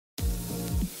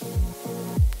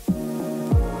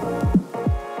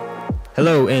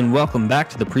Hello and welcome back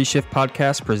to the Pre-Shift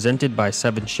Podcast presented by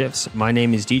 7 Shifts. My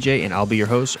name is DJ and I'll be your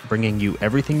host, bringing you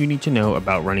everything you need to know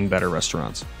about running better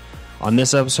restaurants. On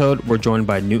this episode, we're joined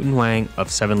by Newton Hoang of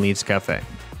 7leaves Cafe.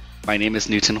 My name is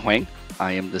Newton Hoang.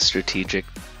 I am the strategic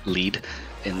lead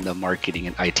in the marketing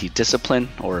and IT discipline,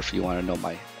 or if you want to know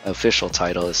my official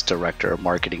title, is Director of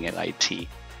Marketing and IT.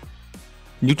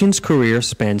 Newton's career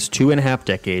spans 2.5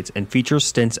 decades and features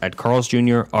stints at Carl's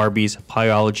Jr., Arby's,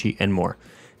 Pieology, and more.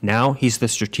 Now, he's the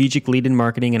strategic lead in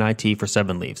marketing and IT for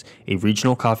 7leaves, a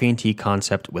regional coffee and tea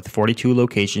concept with 42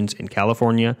 locations in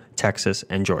California, Texas,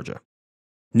 and Georgia.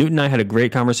 Newton and I had a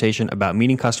great conversation about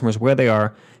meeting customers where they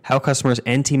are, how customers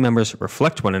and team members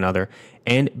reflect one another,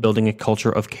 and building a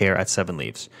culture of care at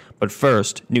 7leaves. But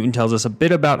first, Newton tells us a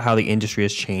bit about how the industry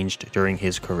has changed during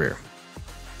his career.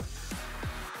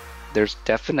 There's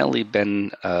definitely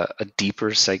been a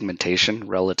deeper segmentation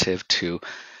relative to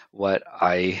what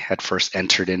I had first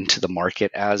entered into the market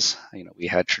as. We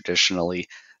had traditionally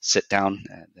sit down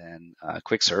and then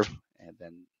quick serve and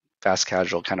then fast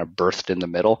casual kind of birthed in the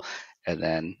middle. And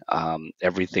then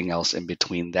everything else in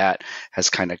between that has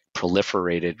kind of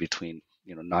proliferated between,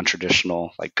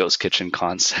 non-traditional like ghost kitchen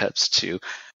concepts to,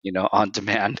 on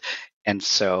demand. And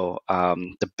so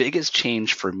the biggest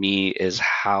change for me is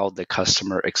how the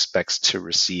customer expects to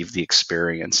receive the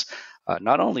experience.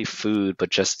 Not only food, but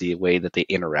just the way that they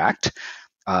interact,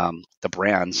 the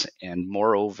brands. And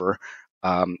moreover,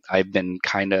 I've been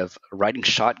kind of riding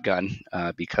shotgun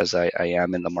because I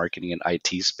am in the marketing and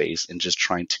IT space and just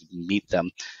trying to meet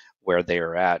them where they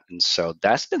are at. And so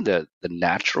that's been the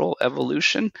natural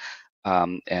evolution.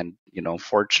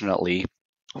 Fortunately,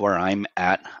 where I'm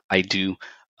at, I do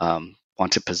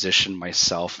want to position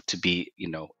myself to be,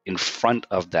 in front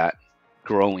of that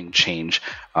growing change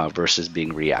versus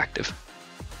being reactive.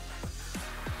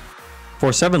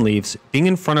 For 7leaves, being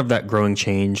in front of that growing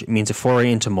change means a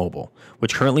foray into mobile,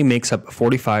 which currently makes up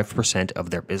 45%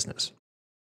 of their business.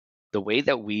 The way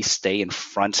that we stay in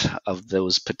front of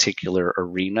those particular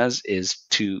arenas is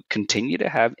to continue to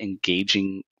have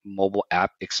engaging mobile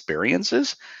app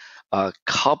experiences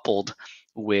coupled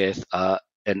with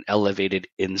an elevated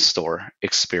in-store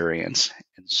experience.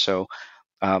 And so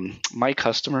my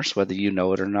customers, whether you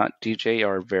know it or not, DJ,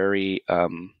 are very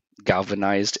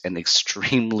galvanized and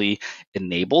extremely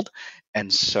enabled.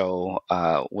 And so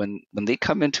when they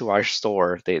come into our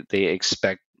store, they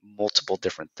expect multiple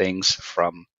different things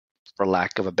from, for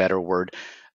lack of a better word,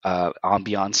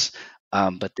 ambiance,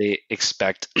 but they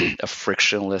expect a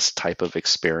frictionless type of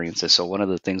experience. And so one of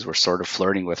the things we're sort of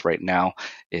flirting with right now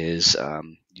is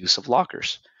use of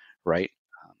lockers, right?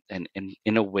 And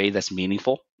in a way that's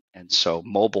meaningful. And so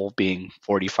mobile being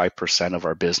 45% of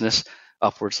our business,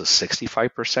 upwards of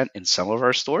 65% in some of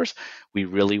our stores, we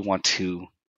really want to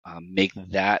make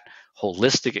that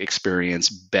holistic experience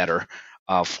better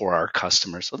for our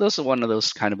customers. So those are one of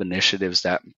those kind of initiatives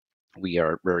that we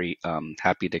are very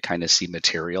happy to kind of see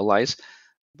materialize.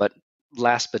 But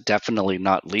last but definitely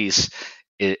not least,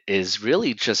 it is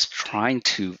really just trying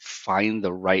to find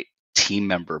the right team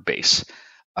member base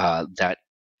that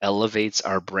elevates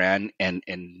our brand and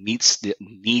meets the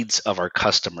needs of our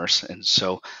customers. And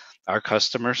so our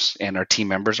customers and our team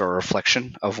members are a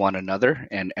reflection of one another.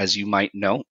 And as you might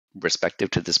know,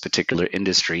 respective to this particular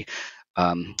industry,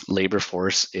 labor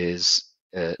force is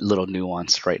a little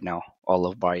nuanced right now. All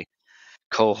of my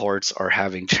cohorts are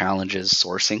having challenges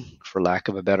sourcing, for lack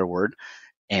of a better word.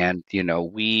 And,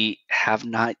 we have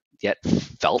not yet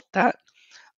felt that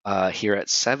here at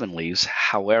 7leaves.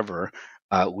 However,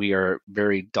 we are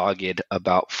very dogged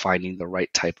about finding the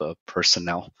right type of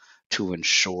personnel to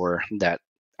ensure that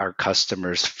our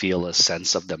customers feel a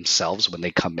sense of themselves when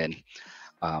they come in.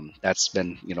 That's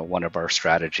been, one of our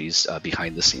strategies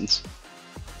behind the scenes.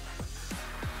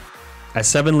 As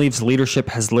 7leaves leadership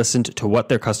has listened to what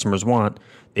their customers want,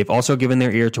 they've also given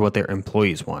their ear to what their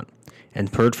employees want. And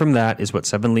spurred from that is what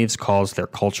 7leaves calls their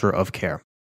culture of care.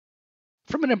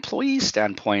 From an employee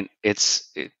standpoint, it's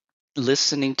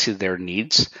listening to their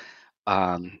needs.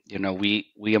 We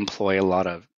employ a lot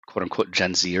of quote unquote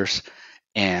Gen Zers.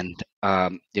 And,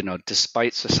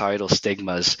 despite societal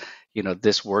stigmas,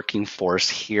 this working force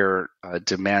here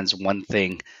demands one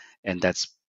thing, and that's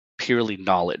purely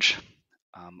knowledge.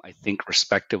 I think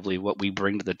respectively, what we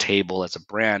bring to the table as a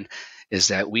brand is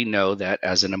that we know that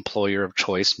as an employer of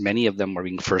choice, many of them are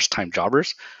being first-time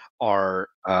jobbers, are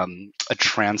a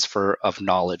transfer of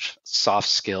knowledge, soft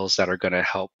skills that are going to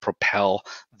help propel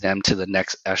them to the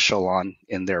next echelon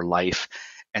in their life.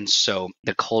 And so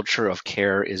the culture of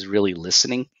care is really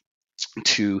listening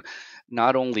to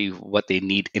not only what they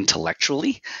need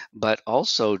intellectually, but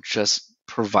also just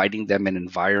providing them an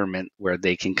environment where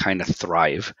they can kind of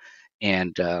thrive.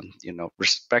 And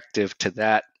respective to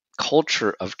that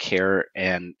culture of care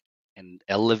and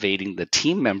elevating the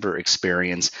team member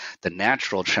experience, the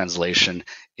natural translation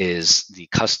is the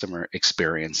customer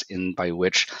experience, in by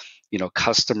which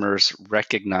customers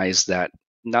recognize that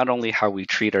not only how we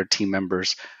treat our team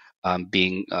members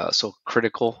being so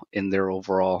critical in their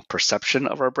overall perception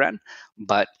of our brand,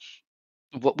 but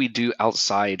what we do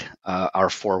outside our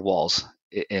four walls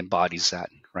embodies that,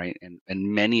 right?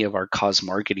 And many of our cause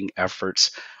marketing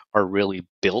efforts are really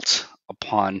built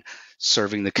upon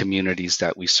serving the communities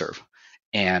that we serve.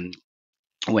 And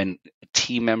when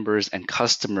team members and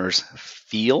customers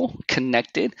feel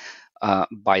connected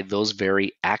by those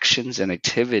very actions and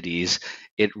activities,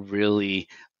 it really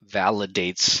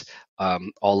validates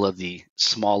all of the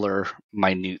smaller,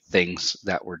 minute things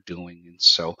that we're doing. And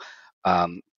so,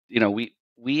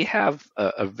 we have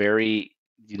a very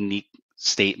unique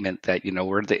statement that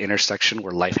we're the intersection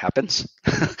where life happens,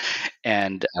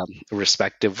 and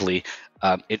respectively,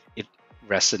 it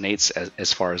resonates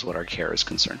as far as what our care is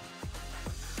concerned.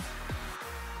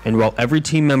 And while every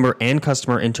team member and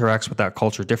customer interacts with that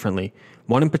culture differently,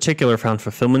 one in particular found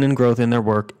fulfillment and growth in their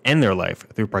work and their life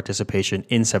through participation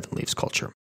in 7leaves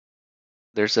culture.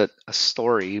 There's a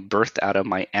story birthed out of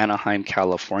my Anaheim,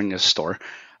 California store.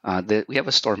 We have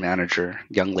a store manager,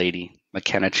 young lady,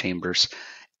 McKenna Chambers,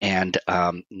 and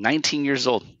 19 years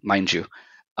old, mind you.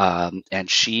 And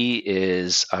she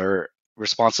is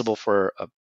responsible for a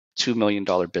 $2 million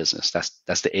business.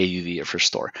 That's the AUV of her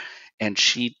store. And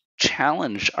she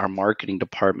challenged our marketing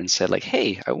department, said like,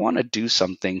 hey, I want to do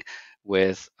something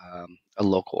with a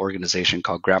local organization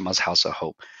called Grandma's House of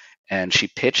Hope. And she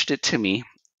pitched it to me,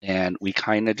 and we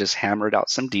kind of just hammered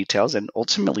out some details and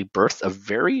ultimately birthed a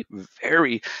very,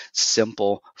 very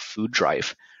simple food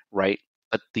drive, right?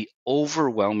 But the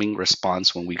overwhelming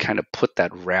response when we kind of put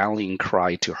that rallying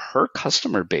cry to her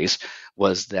customer base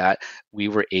was that we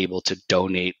were able to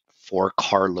donate 4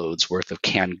 carloads worth of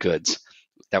canned goods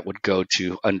that would go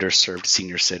to underserved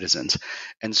senior citizens.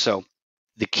 And so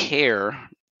the care,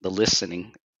 the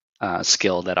listening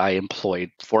skill that I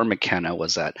employed for McKenna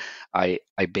was that I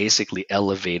basically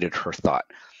elevated her thought.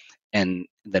 And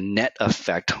the net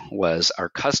effect was our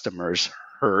customers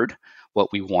heard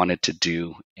what we wanted to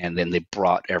do, and then they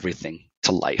brought everything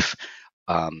to life.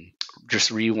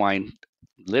 Just rewind,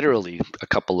 literally a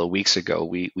couple of weeks ago,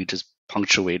 we just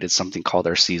punctuated something called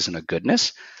our Season of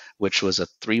Goodness, which was a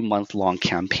 3-month-long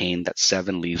campaign that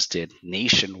 7leaves did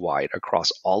nationwide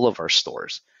across all of our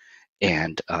stores.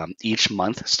 And each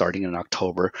month, starting in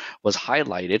October, was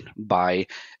highlighted by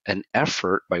an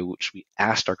effort by which we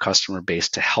asked our customer base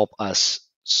to help us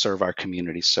serve our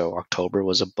community. So October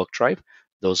was a book drive.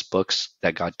 Those books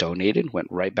that got donated went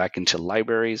right back into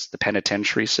libraries, the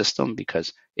penitentiary system,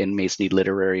 because inmates need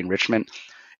literary enrichment.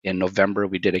 In November,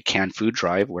 we did a canned food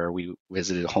drive where we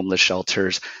visited homeless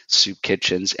shelters, soup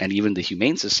kitchens, and even the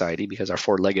Humane Society because our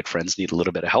 4-legged friends need a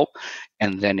little bit of help.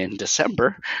 And then in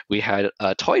December, we had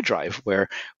a toy drive where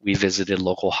we visited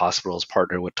local hospitals,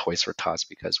 partnered with Toys for Tots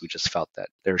because we just felt that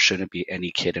there shouldn't be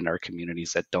any kid in our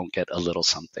communities that don't get a little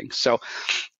something. So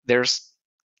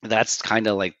that's kind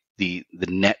of like the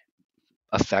net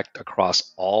effect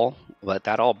across all, but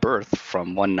that all birthed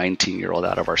from one 19-year-old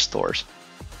out of our stores.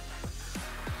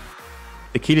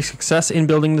 The key to success in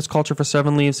building this culture for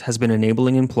 7leaves has been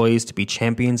enabling employees to be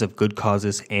champions of good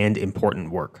causes and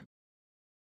important work.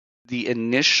 The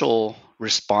initial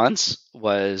response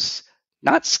was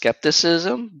not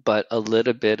skepticism, but a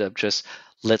little bit of just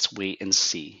let's wait and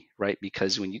see, right?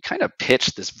 Because when you kind of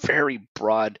pitch this very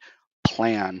broad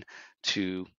plan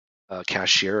to a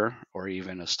cashier or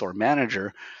even a store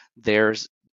manager, there's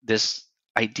this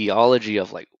ideology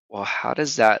of like, well, how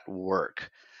does that work?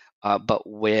 But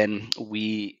when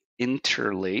we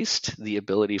interlaced the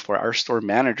ability for our store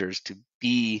managers to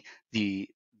be the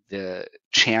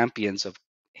champions of,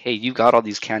 hey, you got all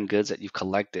these canned goods that you've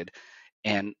collected,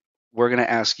 and we're going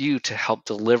to ask you to help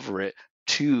deliver it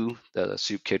to the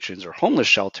soup kitchens or homeless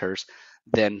shelters,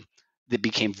 then it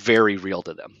became very real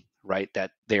to them, right? That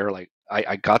they're like,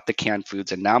 I got the canned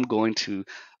foods, and now I'm going to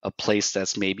a place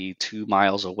that's maybe 2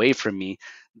 miles away from me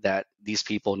that these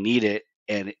people need it,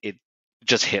 and it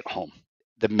just hit home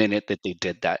the minute that they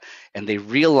did that. And they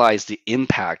realized the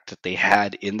impact that they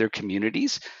had in their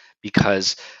communities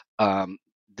because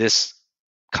this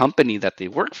company that they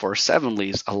work for,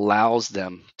 7leaves, allows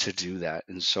them to do that.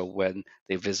 And so when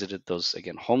they visited those,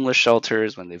 again, homeless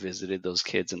shelters, when they visited those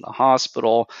kids in the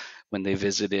hospital, when they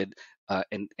visited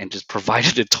and just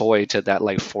provided a toy to that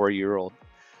like 4-year-old,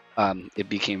 it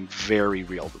became very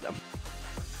real to them.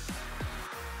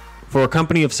 For a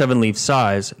company of 7leaves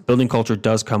size, building culture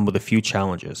does come with a few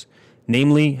challenges,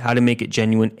 namely how to make it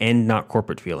genuine and not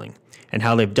corporate feeling. And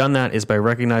how they've done that is by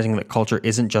recognizing that culture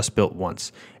isn't just built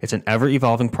once. It's an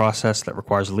ever-evolving process that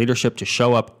requires leadership to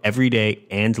show up every day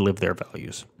and live their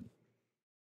values.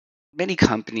 Many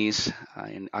companies,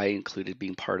 and I included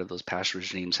being part of those past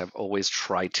regimes, have always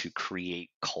tried to create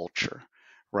culture,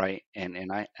 right? And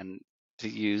to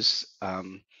use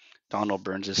Donald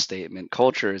Burns' statement,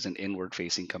 culture is an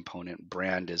inward-facing component,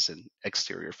 brand is an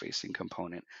exterior-facing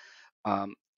component.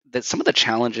 um, that some of the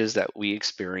challenges that we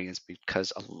experience,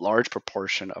 because a large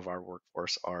proportion of our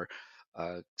workforce are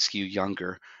skew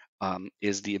younger,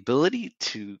 is the ability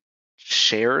to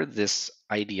share this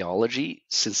ideology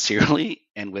sincerely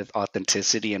and with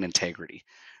authenticity and integrity,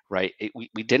 right?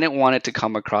 We didn't want it to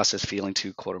come across as feeling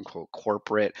too quote unquote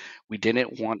corporate. We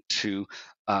didn't want to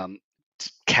um,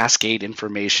 cascade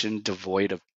information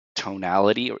devoid of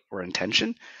tonality or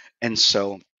intention. And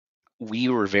so we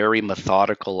were very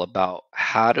methodical about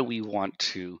how do we want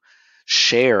to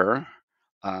share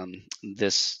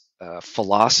this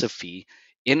philosophy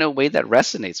in a way that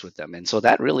resonates with them. And so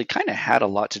that really kind of had a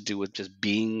lot to do with just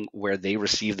being where they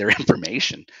receive their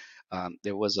information.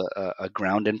 There was a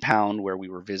ground and pound where we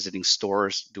were visiting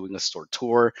stores, doing a store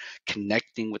tour,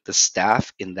 connecting with the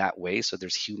staff in that way. So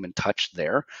there's human touch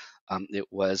there. It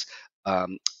was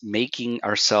making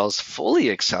ourselves fully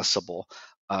accessible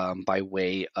by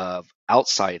way of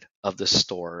outside of the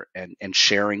store, and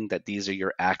sharing that these are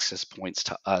your access points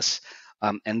to us.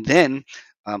 And then,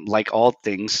 like all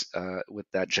things with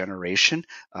that generation,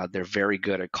 they're very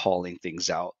good at calling things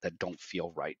out that don't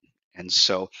feel right. And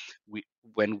so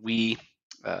when we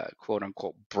quote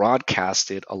unquote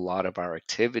broadcasted a lot of our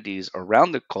activities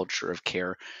around the culture of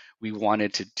care, we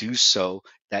wanted to do so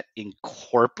that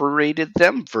incorporated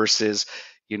them versus,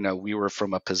 we were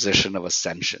from a position of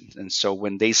ascension. And so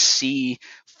when they see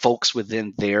folks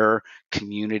within their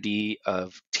community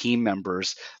of team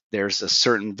members, there's a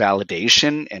certain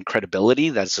validation and credibility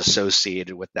that's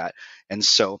associated with that. And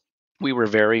so we were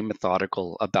very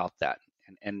methodical about that.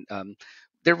 And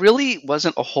there really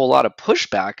wasn't a whole lot of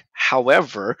pushback.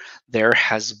 However, there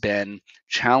has been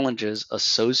challenges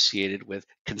associated with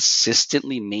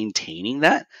consistently maintaining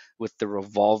that with the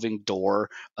revolving door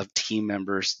of team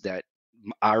members that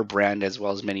our brand as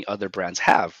well as many other brands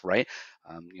have, right?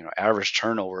 Average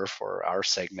turnover for our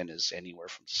segment is anywhere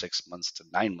from 6 months to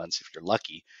 9 months if you're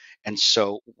lucky. And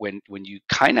so when you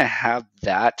kind of have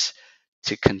that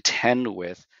to contend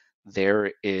with,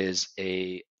 there is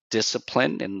a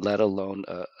discipline, and let alone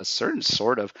a certain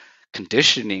sort of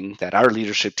conditioning that our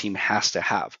leadership team has to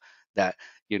have. That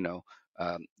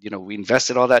we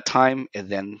invested all that time, and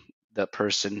then the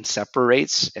person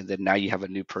separates, and then now you have a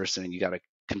new person, and you got to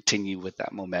continue with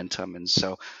that momentum. And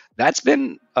so that's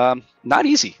been not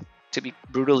easy, to be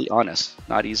brutally honest,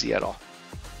 not easy at all.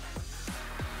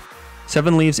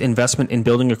 7leaves' investment in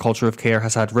building a culture of care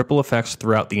has had ripple effects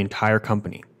throughout the entire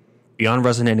company. Beyond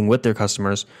resonating with their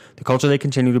customers, the culture they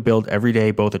continue to build every day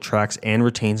both attracts and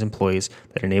retains employees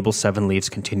that enables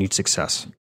 7leaves' continued success.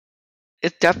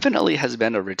 It definitely has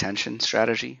been a retention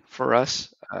strategy for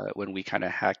us when we kind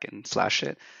of hack and slash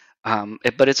it.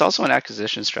 But it's also an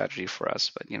acquisition strategy for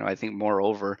us. But I think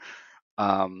moreover,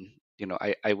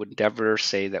 I would never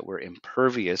say that we're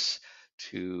impervious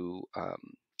to,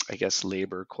 I guess,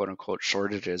 labor quote unquote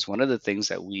shortages. One of the things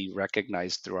that we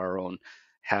recognize through our own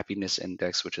happiness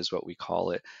index, which is what we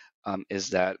call it, is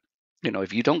that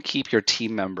if you don't keep your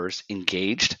team members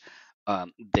engaged,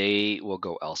 they will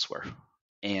go elsewhere.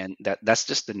 And that's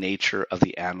just the nature of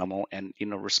the animal. And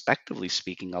respectively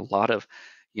speaking, a lot of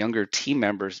younger team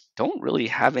members don't really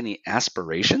have any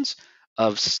aspirations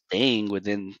of staying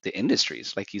within the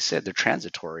industries. Like you said, they're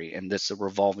transitory, and that's a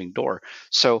revolving door.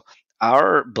 So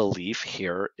our belief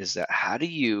here is that how do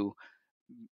you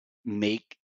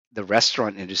make the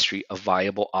restaurant industry a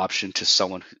viable option to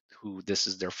someone who this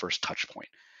is their first touch point?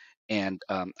 And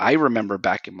I remember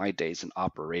back in my days in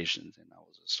operations, and I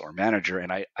was a store manager,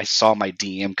 and I saw my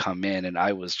DM come in, and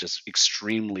I was just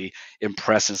extremely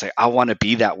impressed and say, I want to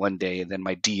be that one day. And then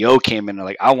my DO came in and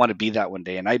like, I want to be that one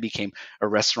day. And I became a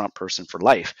restaurant person for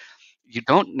life. You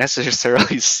don't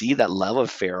necessarily see that love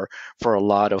affair for a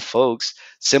lot of folks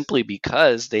simply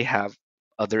because they have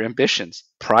other ambitions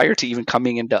prior to even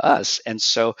coming into us. And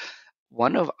so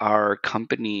one of our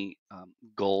company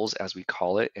goals, as we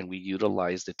call it, and we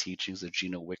utilize the teachings of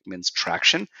Gino Wickman's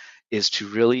traction, is to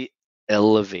really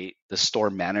elevate the store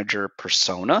manager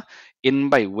persona, in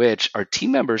by which our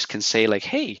team members can say like,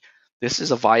 hey, this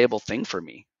is a viable thing for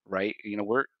me, right?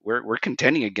 We're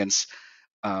contending against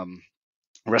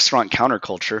restaurant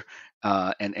counterculture,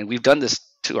 and we've done this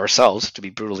to ourselves, to be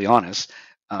brutally honest,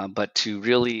 but to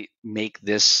really make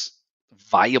this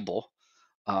viable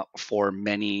for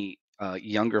many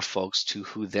younger folks to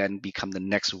who then become the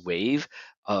next wave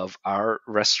of our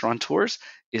restaurateurs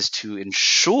is to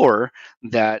ensure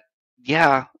that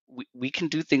we can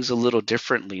do things a little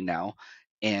differently now,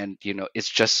 and it's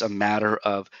just a matter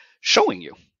of showing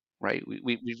you, right?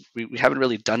 We haven't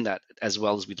really done that as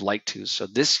well as we'd like to, so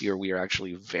this year we are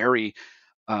actually very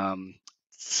um,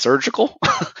 surgical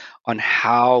on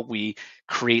how we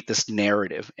create this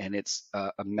narrative. And it's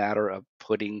a matter of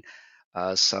putting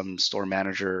some store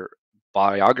manager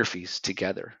biographies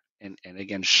together, and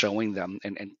again, showing them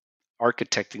and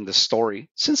architecting the story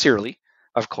sincerely,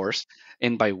 of course,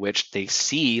 and by which they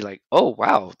see like, oh,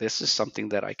 wow, this is something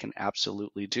that I can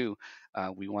absolutely do.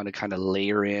 We want to kind of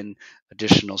layer in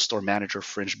additional store manager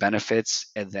fringe benefits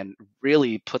and then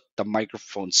really put the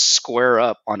microphone square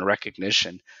up on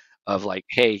recognition of like,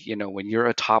 hey, when you're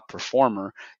a top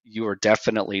performer, you are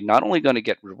definitely not only going to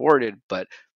get rewarded, but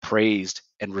praised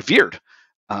and revered.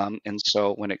 And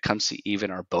so when it comes to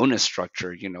even our bonus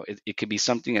structure, it could be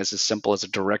something as simple as a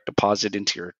direct deposit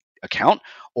into your account,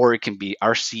 or it can be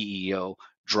our CEO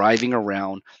driving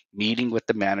around, meeting with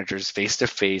the managers face to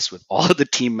face with all of the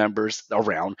team members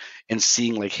around and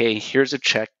seeing like, hey, here's a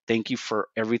check. Thank you for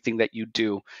everything that you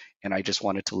do. And I just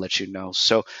wanted to let you know.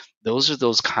 So those are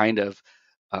those kind of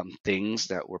things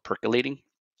that we're percolating,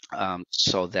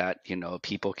 so that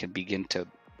people can begin to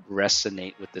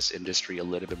resonate with this industry a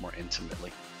little bit more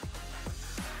intimately.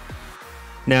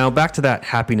 Now, back to that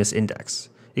happiness index.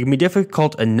 It can be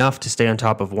difficult enough to stay on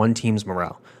top of one team's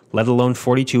morale, let alone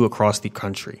 42 across the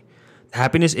country. The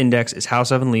happiness index is how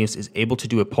 7leaves is able to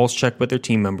do a pulse check with their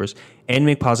team members and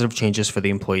make positive changes for the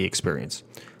employee experience.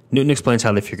 Newton explains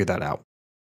how they figured that out.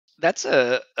 That's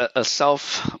a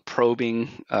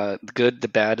self-probing, good, the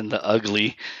bad, and the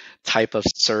ugly type of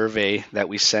survey that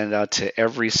we send out to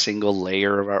every single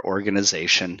layer of our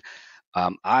organization.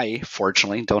 I,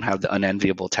 fortunately, don't have the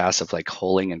unenviable task of like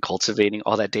holding and cultivating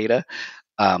all that data.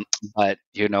 But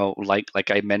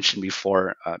like I mentioned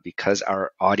before, because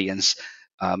our audience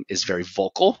is very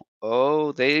vocal,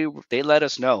 oh, they let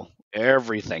us know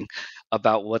everything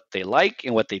about what they like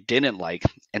and what they didn't like.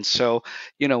 And so,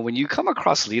 when you come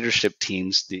across leadership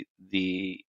teams,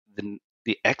 the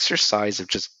exercise of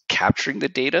just capturing the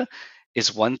data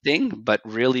is one thing, but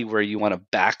really where you want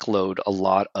to backload a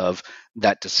lot of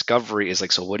that discovery is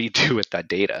like, so what do you do with that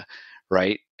data,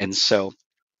 right? And so,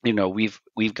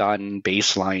 we've gotten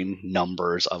baseline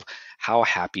numbers of how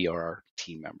happy are our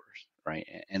team members, right?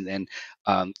 And then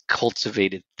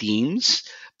cultivated themes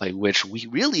by which we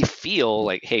really feel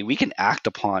like, hey, we can act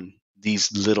upon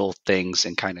these little things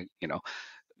and kind of,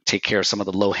 take care of some of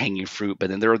the low hanging fruit. But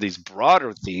then there are these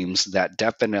broader themes that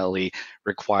definitely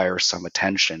require some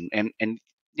attention. And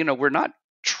we're not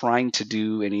trying to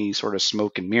do any sort of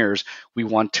smoke and mirrors. We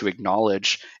want to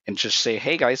acknowledge and just say,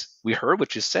 hey guys, we heard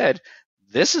what you said.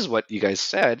 This is what you guys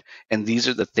said, and these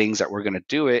are the things that we're going to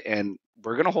do it, and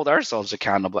we're going to hold ourselves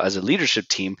accountable as a leadership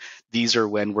team. These are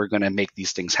when we're going to make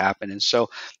these things happen. And so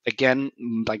again,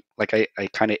 like I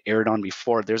kind of aired on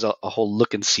before, there's a whole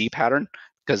look and see pattern,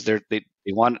 because they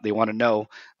want to know,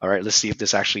 all right, let's see if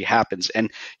this actually happens.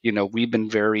 And we've been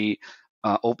very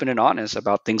open and honest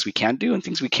about things we can do and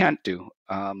things we can't do.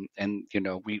 And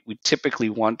we typically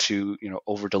want to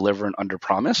over deliver and under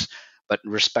promise, but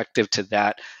respective to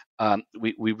that,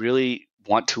 we really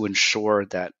want to ensure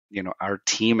that our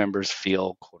team members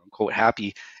feel quote unquote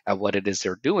happy at what it is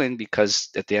they're doing, because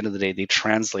at the end of the day they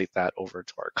translate that over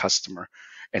to our customer.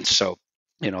 And so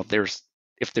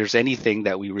if there's anything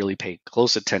that we really pay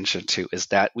close attention to, is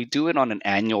that we do it on an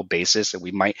annual basis, and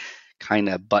we might kind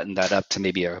of button that up to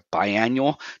maybe a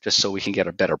biannual, just so we can get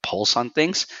a better pulse on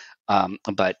things.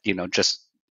 But just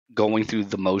going through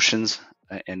the motions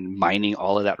and mining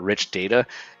all of that rich data,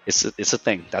 it's a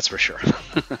thing, that's for sure.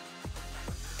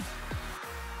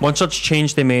 One such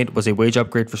change they made was a wage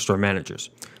upgrade for store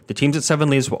managers. The teams at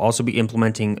 7leaves will also be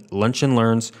implementing lunch and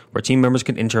learns, where team members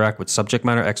can interact with subject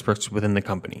matter experts within the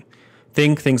company.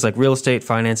 Think things like real estate,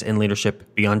 finance, and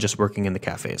leadership beyond just working in the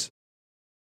cafes.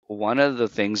 One of the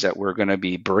things that we're going to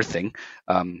be birthing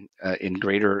in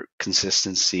greater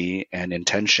consistency and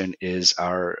intention is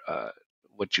our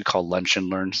what you call lunch and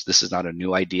learns. This is not a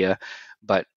new idea,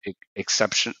 but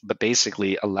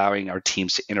basically allowing our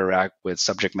teams to interact with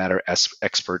subject matter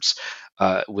experts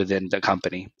within the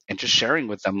company, and just sharing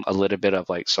with them a little bit of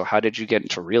like, so how did you get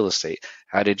into real estate?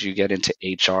 How did you get into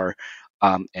HR?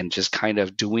 And just kind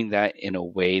of doing that in a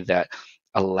way that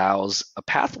allows a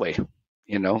pathway.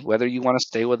 Whether you want to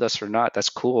stay with us or not, that's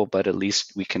cool, but at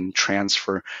least we can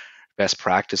transfer best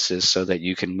practices so that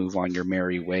you can move on your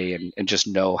merry way and just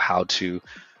know how to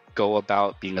go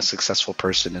about being a successful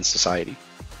person in society.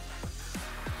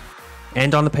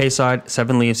 And on the pay side,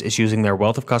 7leaves is using their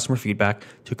wealth of customer feedback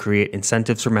to create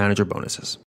incentives for manager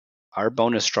bonuses. Our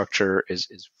bonus structure is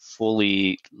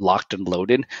fully locked and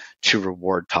loaded to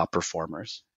reward top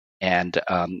performers. And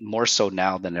more so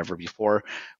now than ever before,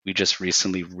 we just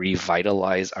recently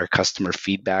revitalized our customer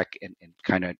feedback and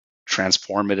kind of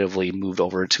transformatively moved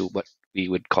over to what we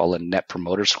would call a net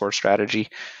promoter score strategy,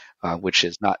 which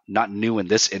is not new in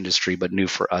this industry, but new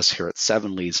for us here at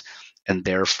 7leaves, and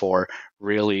therefore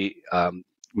really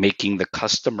making the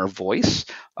customer voice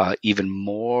even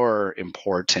more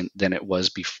important than it was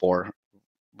before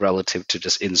relative to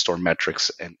just in-store metrics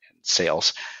and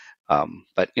sales.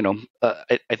 But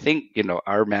I think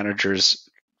our managers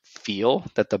feel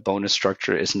that the bonus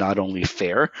structure is not only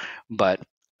fair, but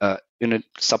in a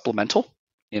supplemental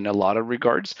in a lot of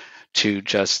regards to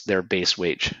just their base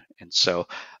wage. And so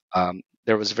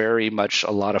there was very much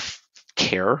a lot of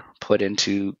care put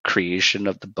into creation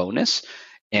of the bonus,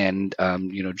 and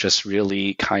just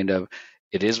really kind of,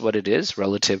 it is what it is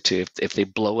relative to if they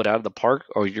blow it out of the park,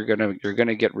 or you're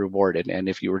gonna get rewarded. And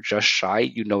if you were just shy,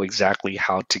 you know exactly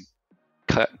how to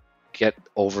get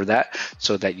over that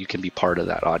so that you can be part of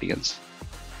that audience.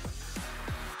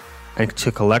 And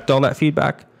to collect all that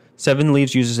feedback,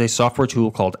 7leaves uses a software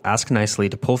tool called Ask Nicely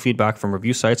to pull feedback from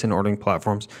review sites and ordering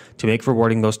platforms to make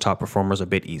rewarding those top performers a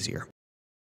bit easier.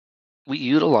 We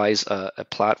utilize a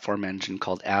platform engine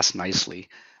called Ask Nicely,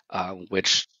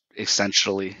 which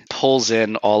essentially pulls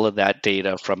in all of that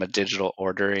data from a digital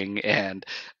ordering and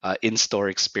in-store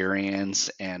experience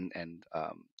and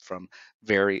from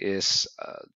various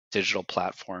digital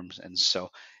platforms. And so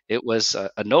it was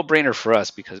a no-brainer for us,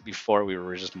 because before we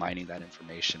were just mining that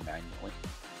information manually.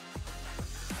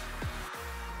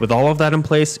 With all of that in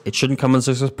place, it shouldn't come as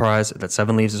a surprise that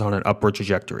 7leaves is on an upward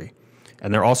trajectory.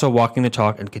 And they're also walking the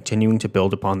talk and continuing to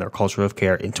build upon their culture of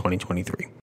care in 2023.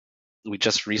 We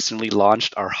just recently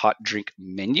launched our hot drink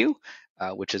menu,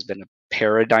 which has been a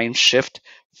paradigm shift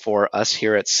for us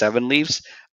here at 7leaves.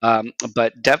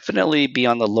 But definitely be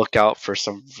on the lookout for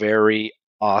some very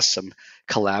awesome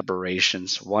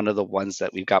collaborations. One of the ones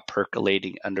that we've got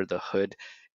percolating under the hood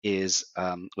is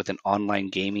with an online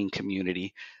gaming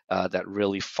community that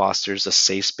really fosters a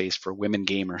safe space for women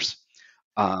gamers.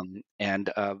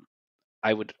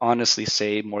 I would honestly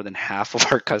say more than half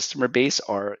of our customer base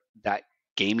are that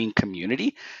gaming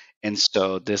community. And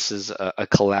so this is a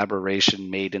collaboration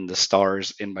made in the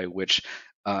stars, in by which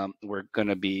we're going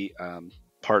to be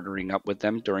partnering up with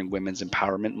them during Women's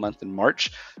Empowerment Month in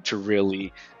March to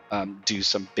really do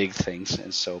some big things.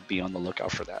 And so be on the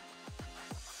lookout for that.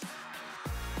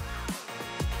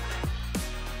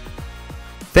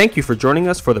 Thank you for joining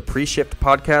us for the Pre-Shift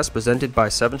podcast presented by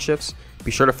 7shifts.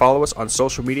 Be sure to follow us on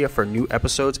social media for new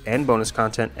episodes and bonus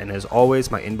content. And as always,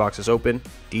 my inbox is open,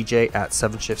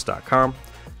 dj@7shifts.com.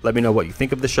 Let me know what you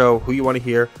think of the show, who you want to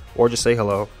hear, or just say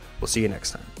hello. We'll see you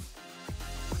next time.